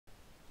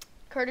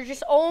Curder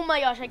just, oh my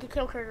gosh, I could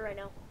kill Curder right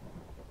now.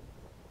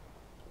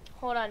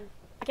 Hold on.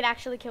 I could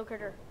actually kill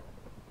Curder.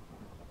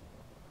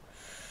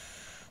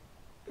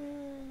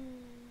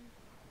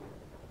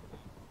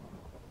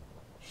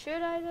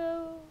 Should I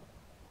though?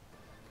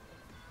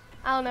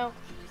 I don't know.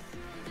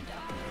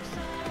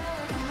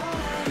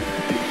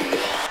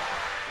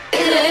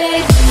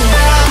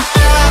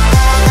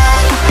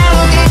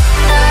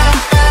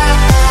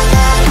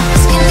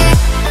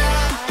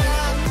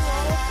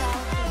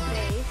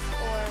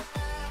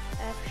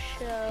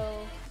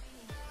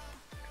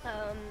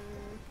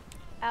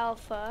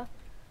 Alpha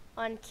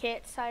on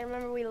kits. I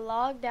remember we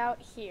logged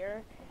out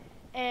here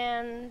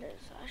and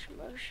slash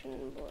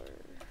motion blur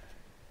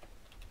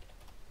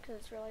because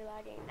it's really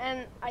lagging.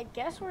 And I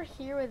guess we're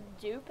here with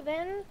Dupe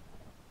then.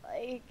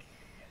 Like,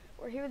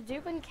 we're here with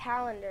Dupe and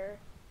Calander.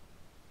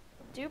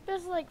 Dupe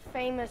is like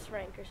famous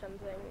rank or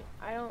something.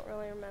 I don't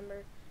really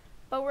remember.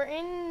 But we're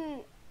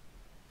in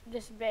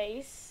this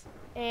base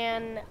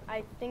and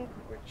I think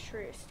we're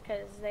truced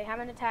because they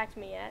haven't attacked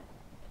me yet.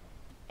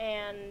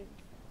 And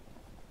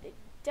they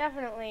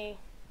definitely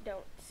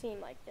don't seem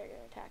like they're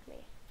gonna attack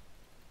me.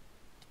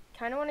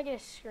 Kinda wanna get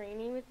a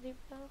screeny with Dupe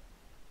though.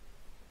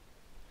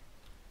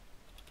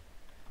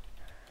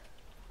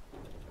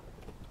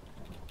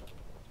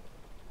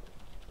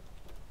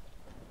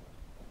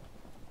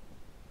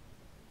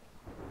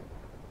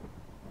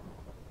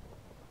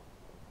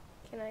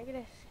 Can I get a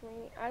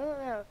screeny? I don't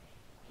know.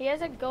 He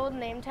has a gold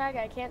name tag.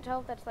 I can't tell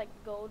if that's like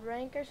gold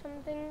rank or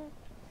something.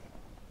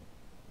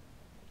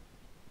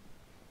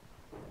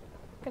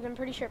 Because I'm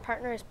pretty sure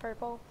partner is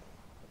purple.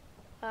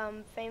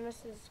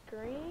 Famous is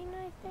green,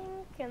 I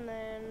think. And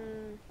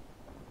then,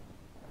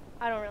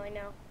 I don't really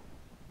know.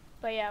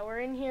 But yeah, we're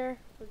in here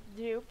with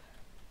Dupe.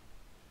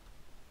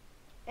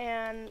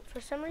 And for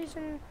some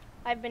reason,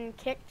 I've been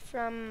kicked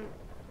from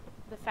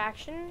the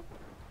faction.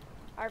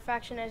 Our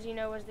faction, as you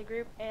know, was the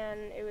group, and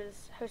it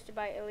was hosted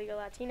by Illegal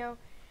Latino.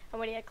 And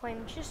what he had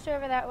claimed just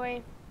over that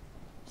way.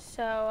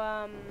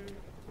 So,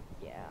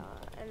 yeah,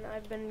 and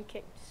I've been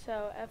kicked.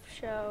 So, F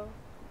show.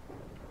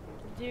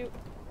 Dupe.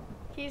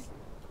 He's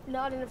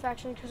not in the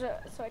faction, cause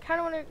so I kind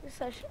of want to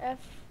slash F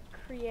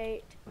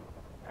create.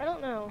 I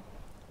don't know.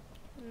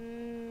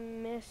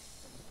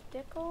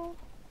 Mystical.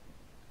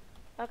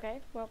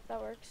 Okay, well that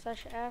works.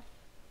 Slash F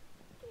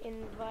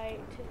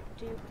invite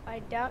Dupe. I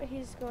doubt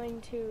he's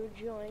going to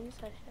join.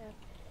 Slash F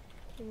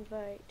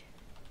invite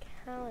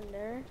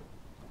Calander.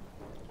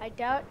 I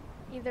doubt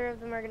either of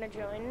them are gonna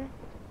join,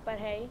 but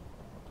hey,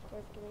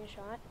 worth giving a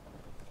shot.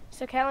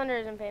 So Calander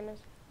isn't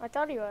famous. I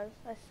thought he was.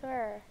 I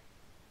swear.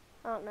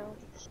 I don't know.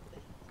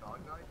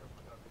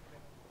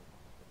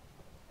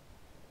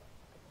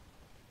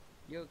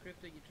 Yo,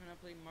 Crypto, you trying to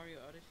play Mario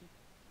Odyssey?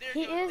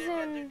 He is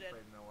in.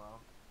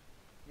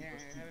 Yeah, I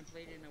haven't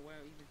played it in a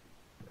while either.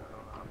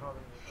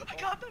 I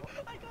got them!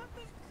 I got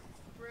them!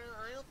 Bro,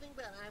 I don't think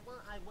that I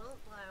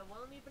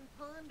won't even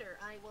ponder.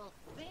 I will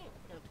think,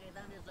 okay?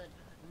 That is a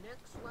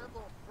next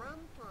level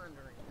from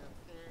pondering,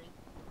 okay?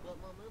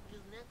 But we'll move to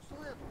the next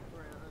level,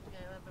 bro,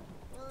 okay? I've been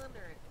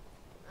pondering.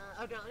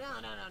 Oh, no,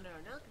 not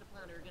gonna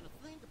ponder, we're gonna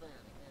think about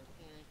it,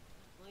 okay?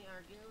 We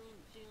are going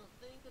to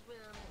think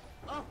about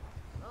it.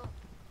 Oh!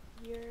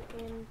 You're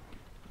in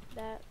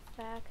that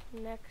fact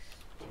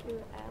next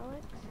to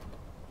Alex.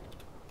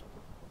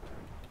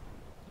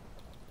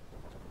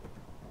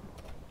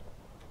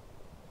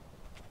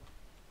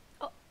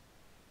 Oh.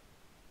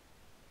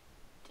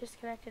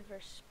 Disconnected for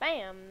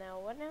spam now.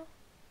 What now?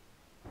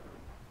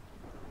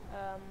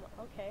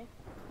 Okay.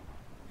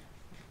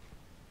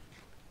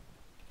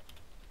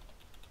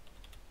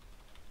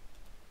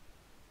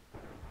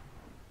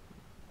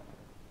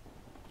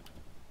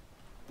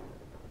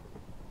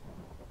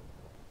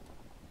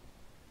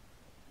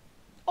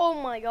 Oh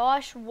my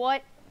gosh,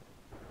 what?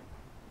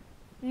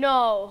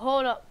 No,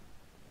 hold up.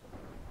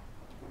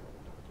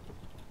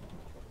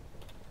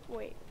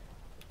 Wait.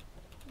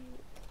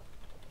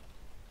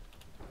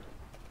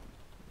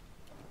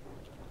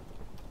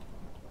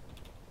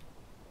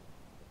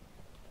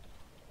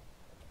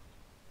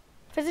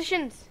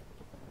 Physicians.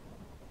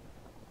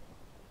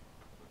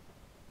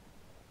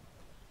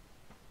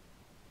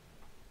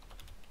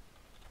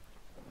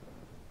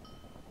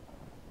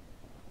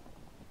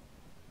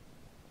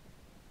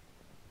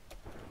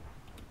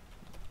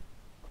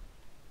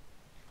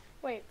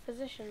 Wait,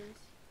 physicians.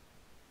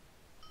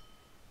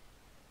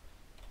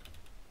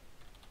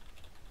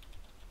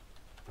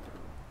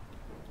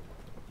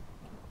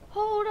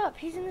 Hold up,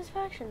 he's in this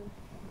faction.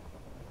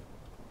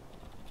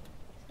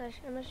 Slash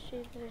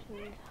MSG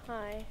physicians.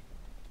 Hi.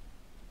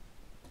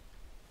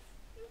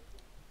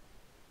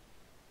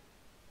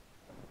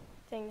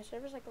 Dang, the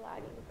server's like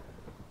lagging.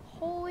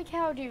 Holy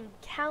cow, dude.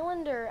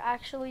 Calander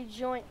actually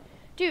joined.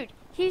 Dude,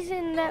 he's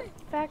in that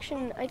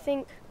faction, I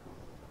think.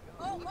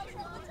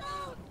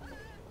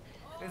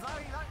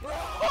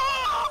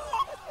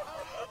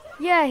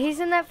 Yeah, he's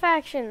in that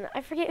faction.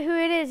 I forget who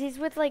it is. He's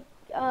with like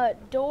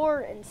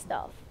Door and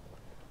stuff.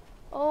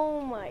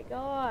 Oh my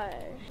gosh,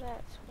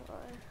 that's why.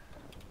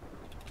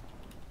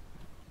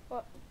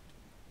 What?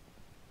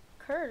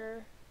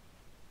 Curder?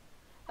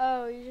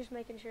 Oh, you're just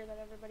making sure that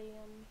everybody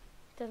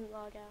doesn't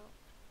log out.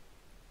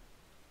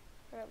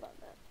 Forgot about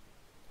that.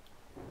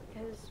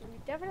 Because we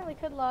definitely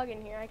could log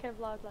in here. I could have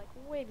logged like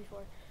way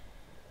before.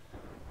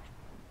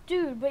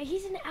 Dude, but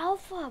he's an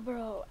alpha,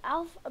 bro.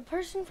 A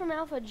person from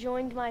alpha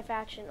joined my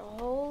faction.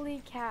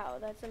 Holy cow,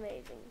 that's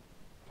amazing.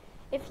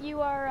 If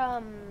you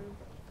are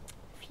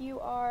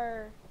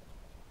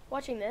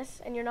watching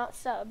this and you're not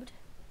subbed,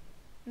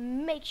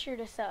 make sure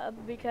to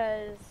sub,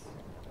 because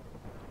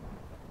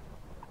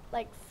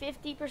like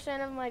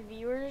 50% of my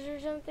viewers or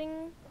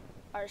something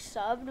are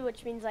subbed,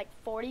 which means like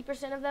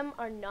 40% of them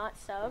are not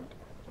subbed.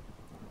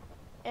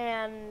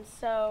 And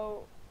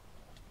so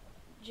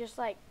just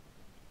like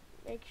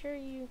make sure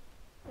you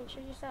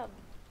sub.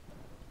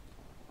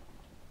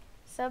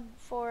 Sub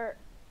for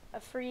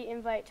a free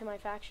invite to my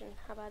faction.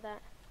 How about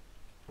that?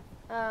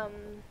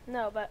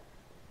 No, but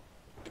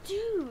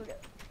dude,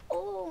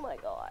 oh my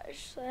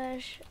gosh.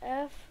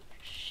 /f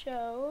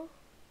show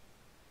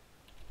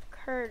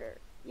Curder.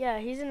 Yeah,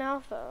 he's an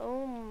alpha.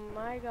 Oh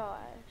my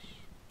gosh.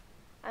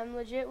 I'm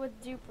legit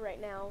with Dupe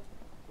right now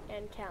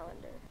and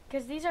Calander.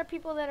 Because these are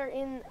people that are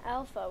in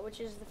alpha, which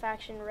is the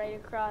faction right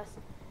across.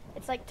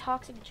 It's like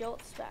Toxic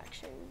Jolt's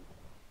faction.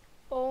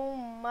 Oh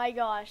my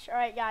gosh.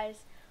 Alright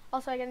guys.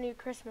 Also I got a new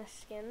Christmas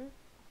skin.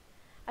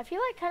 I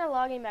feel like kind of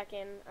logging back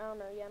in. I don't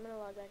know. Yeah, I'm going to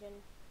log back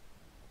in.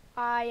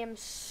 I am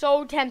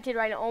so tempted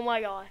right now. Oh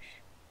my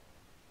gosh.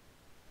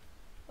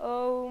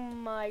 Oh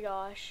my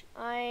gosh.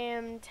 I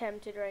am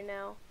tempted right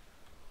now.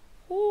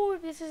 Ooh,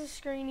 this is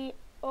a screeny.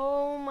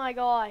 Oh my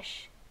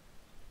gosh.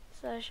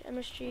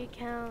 /MSG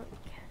Calendar.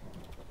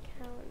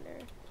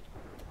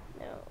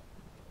 No.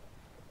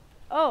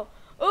 Oh.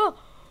 Oh.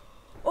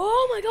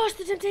 Oh my gosh,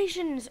 the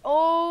temptations.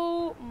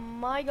 Oh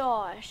my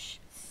gosh.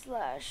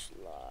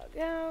 /log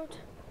out.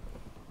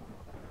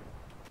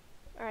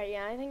 Alright,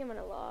 yeah, I think I'm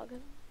gonna log.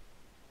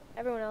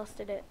 Everyone else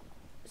did it,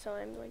 so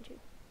I'm going to.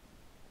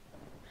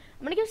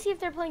 I'm gonna go see if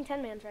they're playing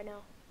 10-mans right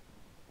now.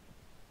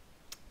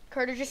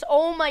 Curder just,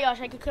 oh my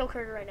gosh, I could kill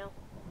Curder right now.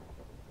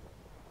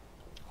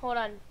 Hold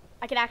on,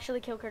 I could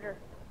actually kill Curder.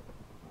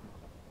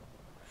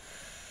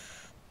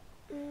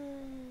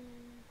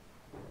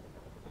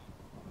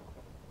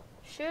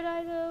 Should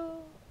I though?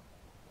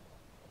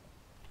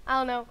 I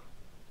don't know.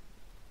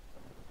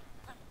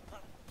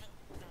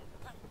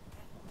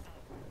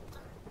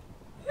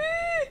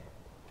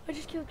 I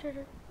just killed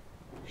Curder.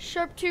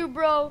 Sharp 2,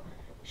 bro.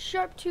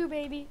 Sharp 2,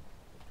 baby.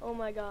 Oh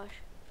my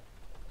gosh.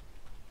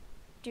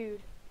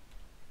 Dude.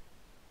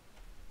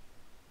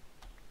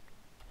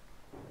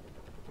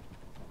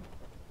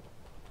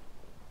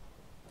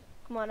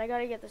 Come on, I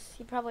gotta get this.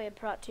 He probably had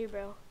prot 2,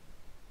 bro.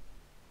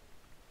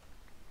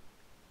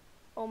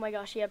 Oh my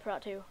gosh, he had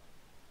prot 2.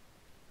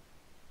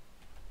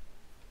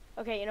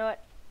 Okay, you know what?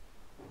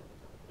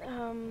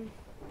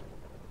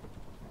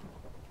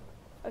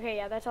 Okay,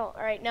 yeah, that's all.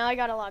 Alright, now I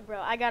gotta log, bro.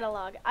 I gotta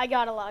log.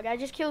 I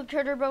just killed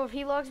Curder, bro. If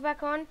he logs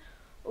back on,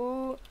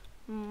 oh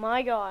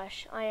my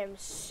gosh, I am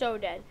so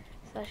dead.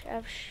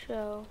 /f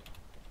show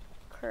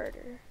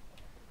Curder.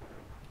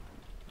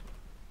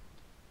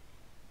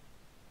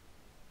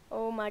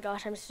 Oh my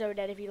gosh, I'm so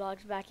dead if he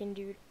logs back in,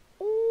 dude.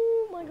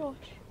 Oh my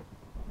gosh.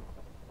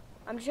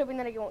 I'm just hoping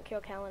that I won't kill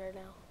Calander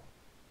now.